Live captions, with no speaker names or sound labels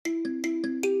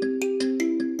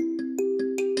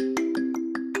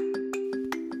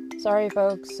Sorry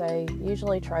folks, I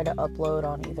usually try to upload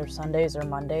on either Sundays or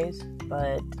Mondays,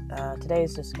 but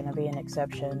today's just going to be an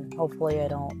exception. Hopefully I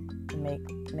don't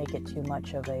make it too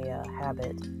much of a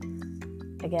habit.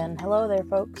 Again, hello there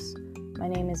folks, my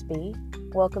name is B.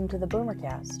 Welcome to the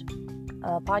Boomercast,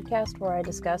 a podcast where I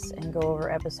discuss and go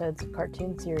over episodes of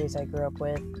cartoon series I grew up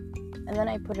with, and then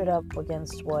I put it up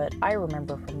against what I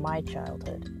remember from my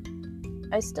childhood.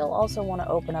 I still also want to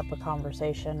open up a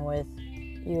conversation with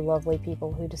you lovely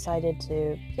people who decided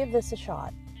to give this a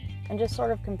shot and just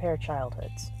sort of compare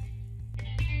childhoods.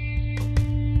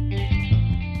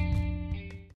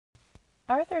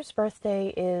 Arthur's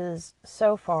birthday is,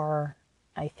 so far,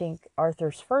 I think,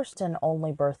 Arthur's first and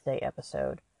only birthday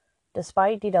episode,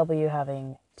 despite DW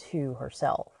having two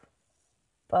herself.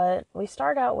 But we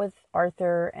start out with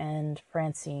Arthur and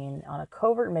Francine on a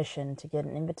covert mission to get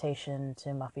an invitation to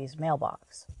Muffy's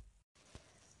mailbox.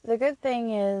 The good thing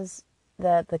is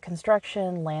that the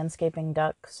construction landscaping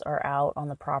ducks are out on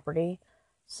the property,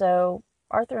 so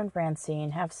Arthur and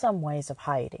Francine have some ways of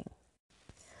hiding.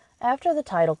 After the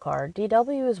title card,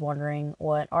 DW is wondering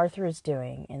what Arthur is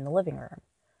doing in the living room,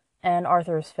 and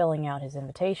Arthur is filling out his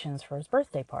invitations for his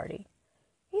birthday party.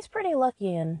 He's pretty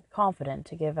lucky and confident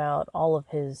to give out all of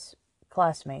his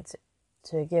classmates,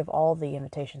 to give all the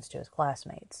invitations to his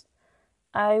classmates.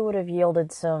 I would have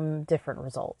yielded some different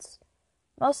results.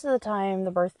 Most of the time, the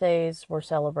birthdays were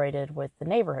celebrated with the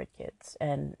neighborhood kids,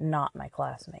 and not my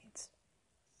classmates.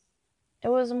 It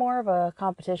was more of a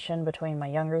competition between my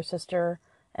younger sister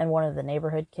and one of the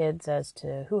neighborhood kids as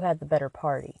to who had the better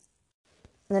party.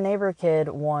 The neighbor kid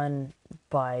won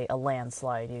by a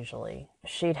landslide, usually.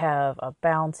 She'd have a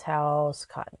bounce house,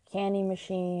 cotton candy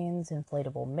machines,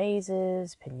 inflatable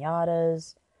mazes,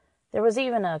 piñatas. There was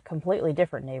even a completely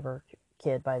different neighbor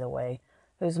kid, by the way,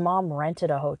 whose mom rented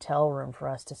a hotel room for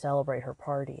us to celebrate her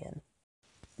party in.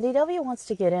 DW wants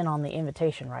to get in on the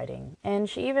invitation writing, and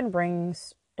she even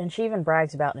brags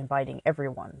about inviting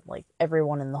everyone, like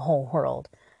everyone in the whole world,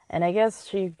 and I guess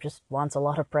she just wants a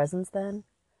lot of presents then.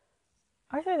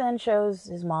 Arthur then shows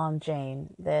his mom,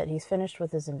 Jane, that he's finished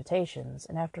with his invitations,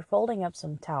 and after folding up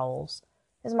some towels,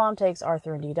 his mom takes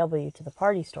Arthur and DW to the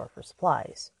party store for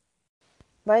supplies.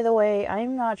 By the way,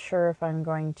 I'm not sure if I'm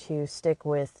going to stick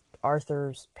with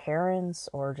Arthur's parents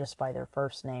or just by their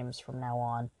first names from now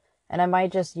on, and I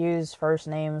might just use first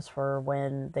names for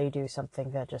when they do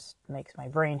something that just makes my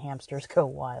brain hamsters go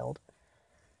wild.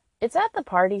 It's at the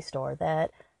party store that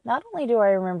not only do I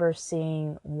remember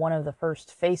seeing one of the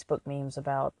first Facebook memes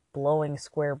about blowing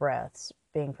square breaths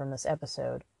being from this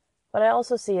episode, but I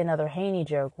also see another Haney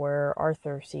joke where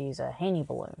Arthur sees a Haney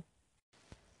balloon.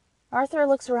 Arthur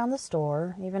looks around the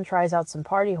store, even tries out some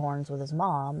party horns with his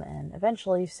mom, and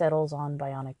eventually settles on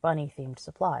Bionic Bunny-themed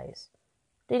supplies.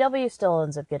 DW still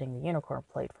ends up getting the unicorn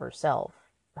plate for herself,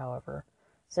 however,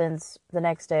 since the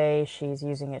next day she's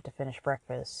using it to finish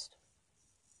breakfast.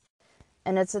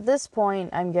 And it's at this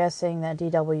point I'm guessing that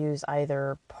DW's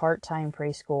either part-time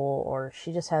preschool or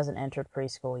she just hasn't entered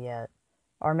preschool yet,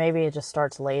 or maybe it just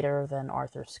starts later than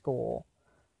Arthur's school.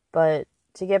 But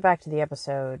to get back to the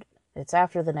episode, it's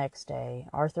after the next day.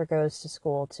 Arthur goes to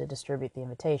school to distribute the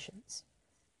invitations.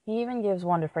 He even gives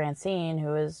one to Francine,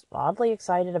 who is oddly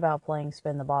excited about playing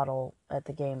Spin the Bottle at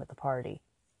the game at the party.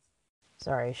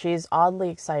 She's oddly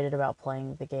excited about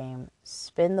playing the game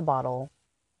Spin the Bottle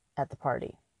at the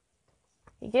party.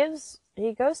 He goes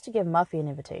to give Muffy an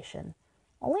invitation,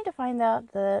 only to find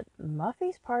out that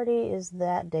Muffy's party is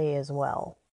that day as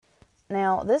well.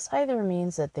 Now, this either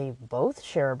means that they both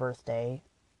share a birthday,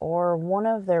 or one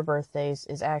of their birthdays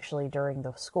is actually during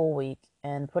the school week,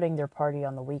 and putting their party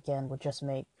on the weekend would just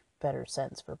make better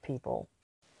sense for people.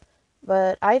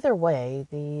 But either way,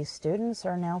 the students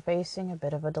are now facing a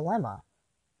bit of a dilemma.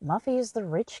 Muffy is the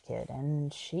rich kid,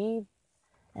 and she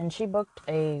booked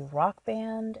a rock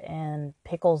band and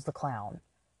Pickles the Clown.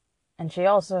 And she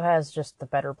also has just the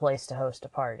better place to host a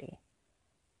party.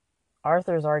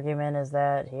 Arthur's argument is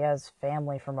that he has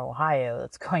family from Ohio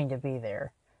that's going to be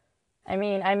there. I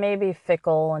mean, I may be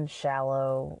fickle and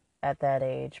shallow at that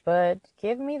age, but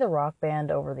give me the rock band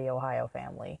over the Ohio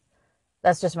family.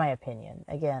 That's just my opinion.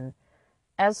 Again,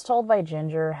 As Told by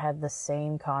Ginger had the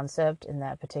same concept in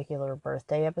that particular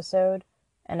birthday episode,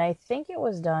 and I think it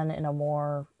was done in a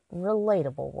more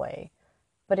relatable way.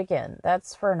 But again,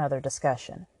 that's for another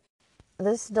discussion.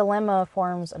 This dilemma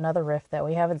forms another rift that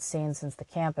we haven't seen since the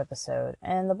camp episode,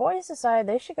 and the boys decide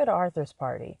they should go to Arthur's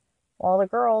party, while the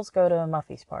girls go to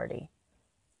Muffy's party.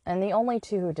 And the only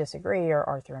two who disagree are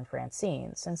Arthur and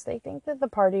Francine, since they think that the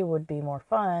party would be more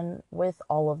fun with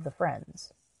all of the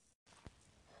friends.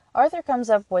 Arthur comes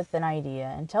up with an idea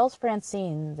and tells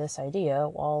Francine this idea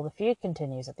while the feud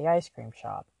continues at the ice cream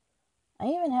shop. I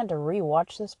even had to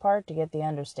re-watch this part to get the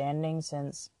understanding,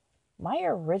 since my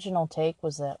original take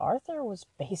was that Arthur was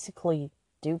basically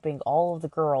duping all of the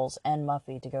girls and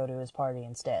Muffy to go to his party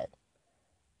instead.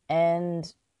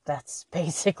 And that's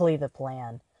basically the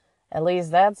plan. At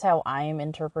least that's how I'm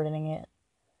interpreting it.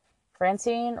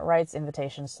 Francine writes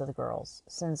invitations to the girls,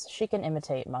 since she can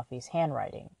imitate Muffy's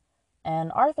handwriting,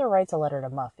 and Arthur writes a letter to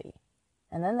Muffy,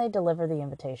 and then they deliver the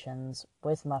invitations,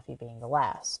 with Muffy being the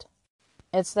last.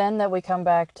 It's then that we come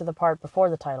back to the part before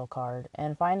the title card,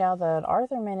 and find out that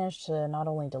Arthur managed to not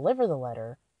only deliver the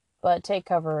letter, but take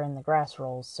cover in the grass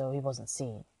rolls so he wasn't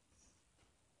seen.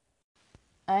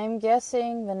 I'm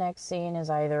guessing the next scene is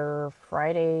either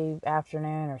Friday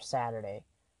afternoon or Saturday,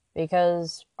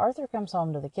 because Arthur comes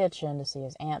home to the kitchen to see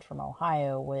his aunt from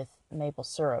Ohio with maple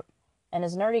syrup, and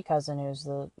his nerdy cousin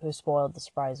who spoiled the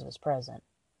surprise of his present.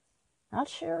 Not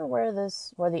sure where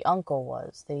the uncle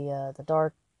was, the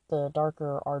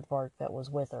darker aardvark that was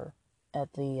with her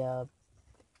at the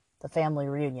family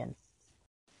reunion.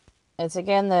 It's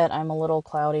again that I'm a little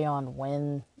cloudy on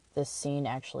when this scene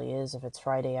actually is, if it's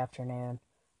Friday afternoon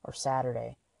or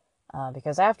Saturday.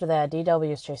 Because after that,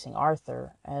 DW is chasing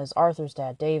Arthur, as Arthur's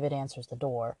dad, David, answers the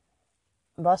door.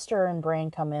 Buster and Brain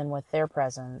come in with their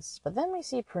presents, but then we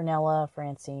see Prunella,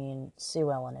 Francine,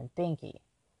 Sue Ellen, and Binky.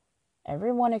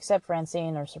 Everyone except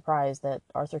Francine are surprised that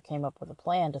Arthur came up with a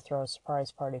plan to throw a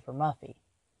surprise party for Muffy.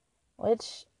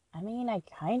 Which, I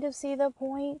kind of see the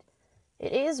point.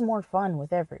 It is more fun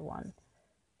with everyone.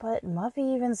 But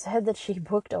Muffy even said that she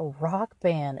booked a rock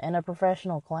band and a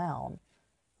professional clown.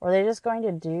 Were they just going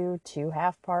to do 2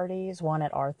 half parties, one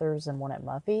at Arthur's and one at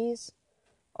Muffy's?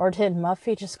 Or did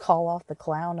Muffy just call off the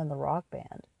clown and the rock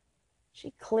band?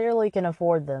 She clearly can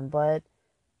afford them, but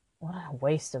what a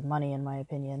waste of money in my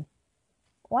opinion.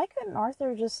 Why couldn't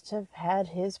Arthur just have had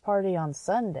his party on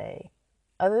Sunday?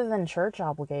 Other than church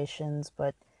obligations,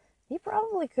 but he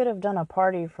probably could have done a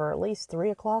party for at least 3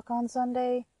 o'clock on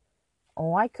Sunday.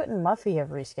 Why couldn't Muffy have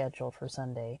rescheduled for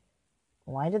Sunday?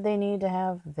 Why did they need to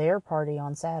have their party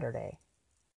on Saturday?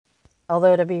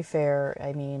 Although, to be fair,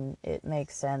 it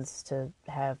makes sense to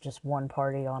have just one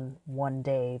party on one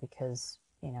day because,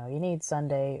 you need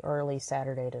Sunday or at least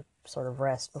Saturday to sort of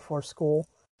rest before school.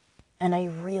 And I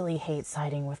really hate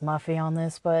siding with Muffy on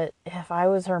this, but if I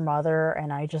was her mother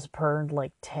and I just burned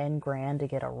like 10 grand to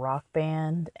get a rock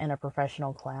band and a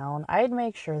professional clown, I'd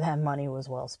make sure that money was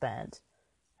well spent.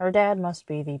 Her dad must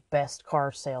be the best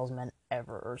car salesman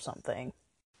ever or something.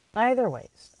 Either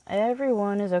ways,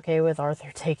 everyone is okay with Arthur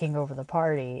taking over the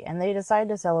party, and they decide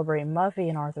to celebrate Muffy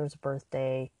and Arthur's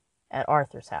birthday at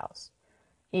Arthur's house.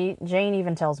 Jane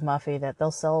even tells Muffy that they'll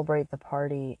celebrate the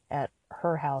party at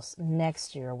her house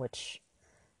next year, which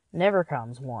never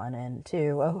comes, 1, and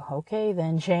 2, oh, okay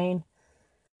then, Jane.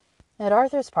 At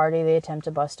Arthur's party, they attempt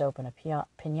to bust open a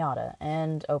piñata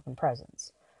and open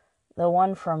presents. The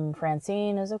one from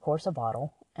Francine is, of course, a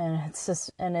bottle, and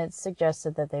it's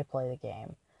suggested that they play the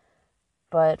game.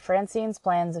 But Francine's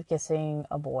plans of kissing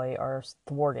a boy are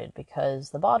thwarted because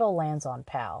the bottle lands on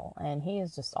Pal, and he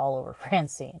is just all over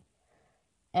Francine.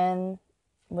 And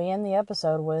we end the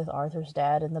episode with Arthur's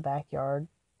dad in the backyard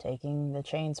taking a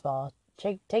chainsaw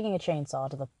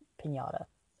to the piñata.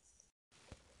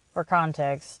 For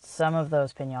context, some of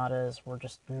those piñatas were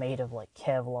just made of like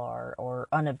Kevlar or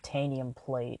unobtainium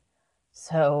plate,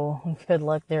 so good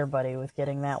luck there, buddy, with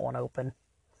getting that one open.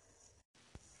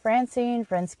 Francine,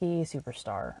 Frensky,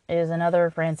 Supterstar is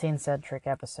another Francine-centric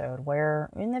episode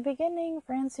where, in the beginning,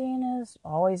 Francine is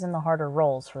always in the harder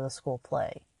roles for the school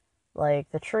play, like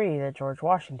the tree that George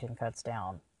Washington cuts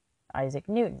down, Isaac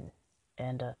Newton,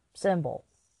 and a symbol.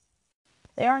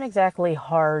 They aren't exactly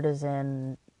hard as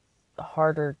in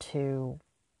harder to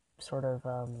sort of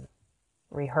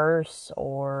rehearse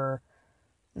or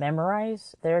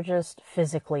memorize. They're just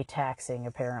physically taxing,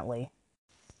 apparently.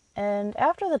 And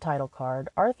after the title card,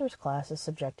 Arthur's class is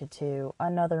subjected to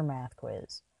another math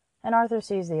quiz, and Arthur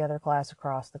sees the other class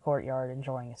across the courtyard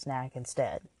enjoying a snack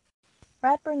instead.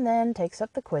 Ratburn then takes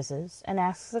up the quizzes and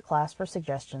asks the class for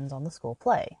suggestions on the school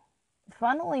play.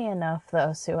 Funnily enough,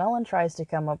 though, Sue Ellen tries to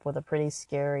come up with a pretty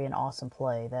scary and awesome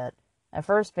play that at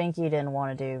first Binky didn't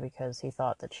want to do because he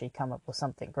thought that she'd come up with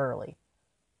something girly.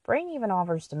 Brain even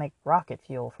offers to make rocket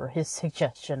fuel for his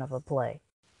suggestion of a play.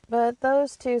 But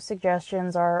those 2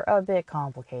 suggestions are a bit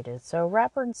complicated, so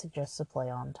Ratburn suggests a play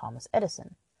on Thomas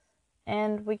Edison.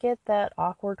 And we get that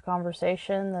awkward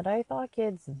conversation that I thought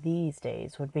kids these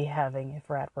days would be having if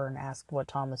Ratburn asked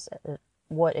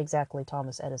what exactly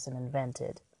Thomas Edison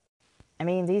invented. I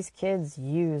mean, these kids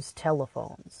use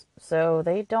telephones, so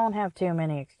they don't have too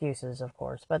many excuses, of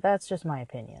course, but that's just my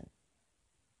opinion.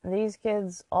 These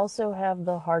kids also have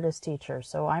the hardest teacher,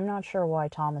 so I'm not sure why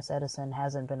Thomas Edison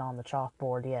hasn't been on the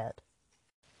chalkboard yet.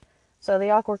 So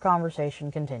the awkward conversation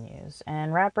continues,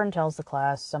 and Ratburn tells the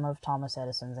class some of Thomas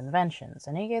Edison's inventions,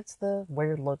 and he gets the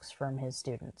weird looks from his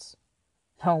students.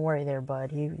 Don't worry there,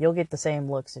 bud. You'll get the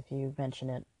same looks if you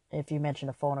mention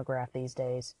a phonograph these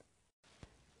days.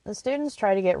 The students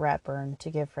try to get Ratburn to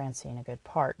give Francine a good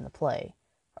part in the play,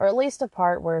 or at least a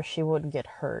part where she wouldn't get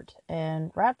hurt,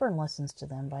 and Ratburn listens to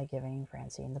them by giving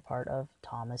Francine the part of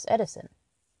Thomas Edison.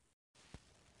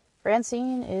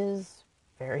 Francine is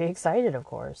very excited, of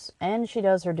course, and she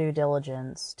does her due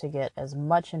diligence to get as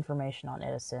much information on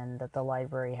Edison that the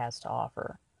library has to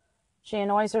offer. She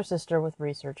annoys her sister with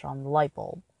research on the light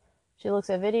bulb. She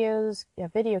looks at video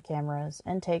cameras,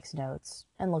 and takes notes,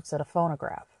 and looks at a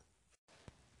phonograph.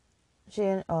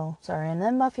 And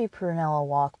then Muffy and Prunella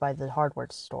walk by the hardware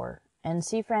store and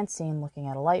see Francine looking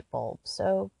at a light bulb,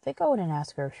 so they go in and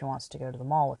ask her if she wants to go to the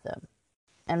mall with them.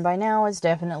 And by now it's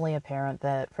definitely apparent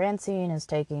that Francine is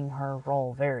taking her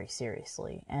role very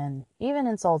seriously, and even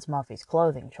insults Muffy's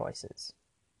clothing choices.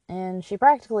 And she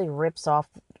practically rips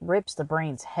the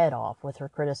brain's head off with her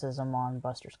criticism on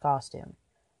Buster's costume.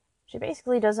 She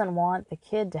basically doesn't want the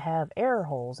kid to have air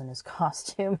holes in his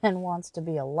costume and wants to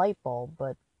be a light bulb,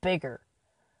 but bigger.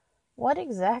 What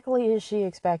exactly is she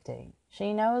expecting?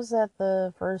 She knows that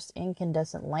the first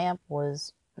incandescent lamp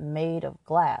was made of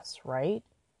glass, right?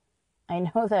 I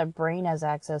know that Brain has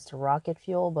access to rocket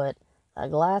fuel, but a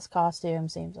glass costume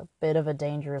seems a bit of a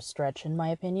dangerous stretch in my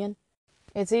opinion.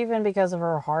 It's even because of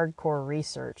her hardcore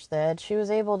research that she was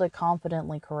able to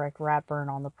confidently correct Ratburn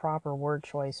on the proper word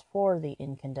choice for the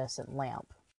incandescent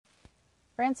lamp.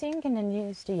 Francine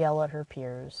continues to yell at her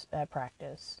peers at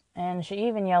practice, and she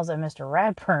even yells at Mr.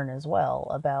 Ratburn as well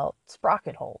about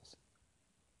sprocket holes.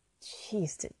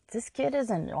 Jeez, this kid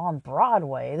isn't on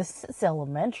Broadway. This is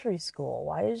elementary school.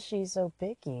 Why is she so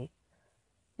picky?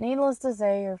 Needless to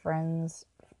say, her friends,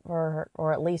 or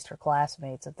at least her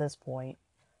classmates at this point,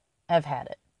 have had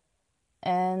it.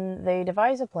 And they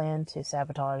devise a plan to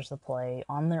sabotage the play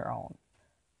on their own,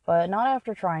 but not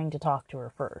after trying to talk to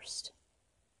her first.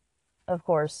 Of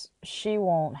course, she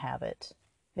won't have it,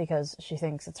 because she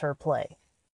thinks it's her play.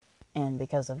 And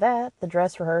because of that, the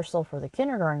dress rehearsal for the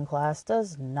kindergarten class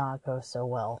does not go so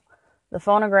well. The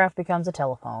phonograph becomes a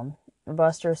telephone.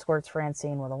 Buster squirts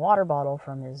Francine with a water bottle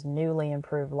from his newly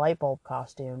improved light bulb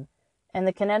costume, and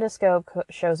the kinetoscope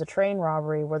shows a train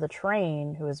robbery where the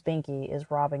train, who is Binky,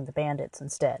 is robbing the bandits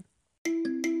instead.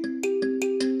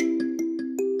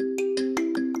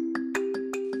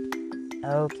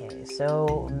 Okay,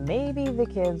 so maybe the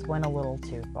kids went a little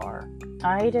too far.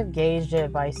 I'd have gauged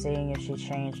it by seeing if she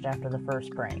changed after the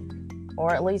first prank,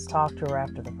 or at least talk to her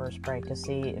after the first prank to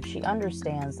see if she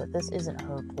understands that this isn't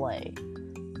her play.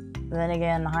 Then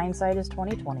again, hindsight is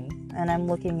 20/20, and I'm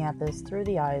looking at this through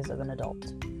the eyes of an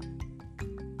adult.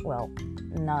 Well,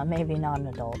 maybe not an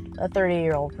adult, a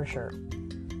 30-year-old for sure.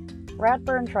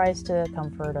 Ratburn tries to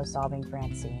comfort a sobbing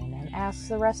Francine and asks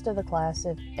the rest of the class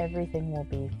if everything will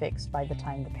be fixed by the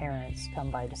time the parents come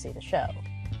by to see the show.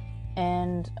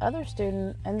 And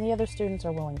the other students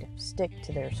are willing to stick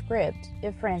to their script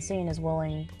if Francine is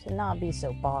willing to not be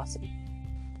so bossy.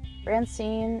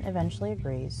 Francine eventually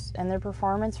agrees, and their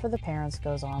performance for the parents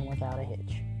goes on without a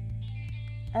hitch.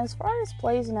 As far as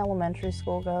plays in elementary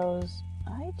school goes,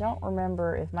 I don't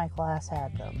remember if my class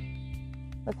had them.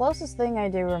 The closest thing I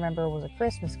do remember was a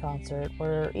Christmas concert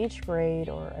where each grade,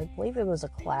 or I believe it was a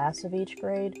class of each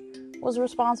grade, was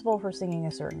responsible for singing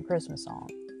a certain Christmas song.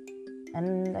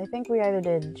 And I think we either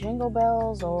did Jingle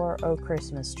Bells or Oh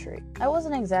Christmas Tree. I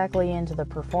wasn't exactly into the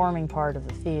performing part of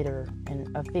the theater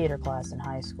class in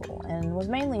high school, and was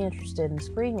mainly interested in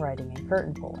screenwriting and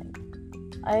curtain pulling.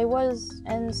 I was,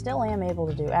 and still am, able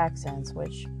to do accents,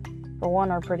 which, for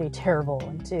one, are pretty terrible,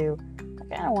 and two,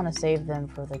 I kind of want to save them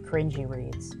for the cringy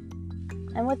reads.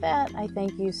 And with that, I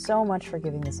thank you so much for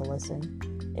giving this a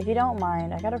listen. If you don't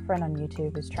mind, I got a friend on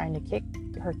YouTube who's trying to kick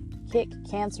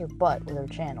cancer butt with her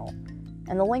channel,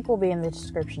 and the link will be in the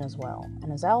description as well.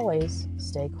 And as always,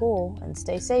 stay cool and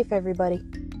stay safe, everybody.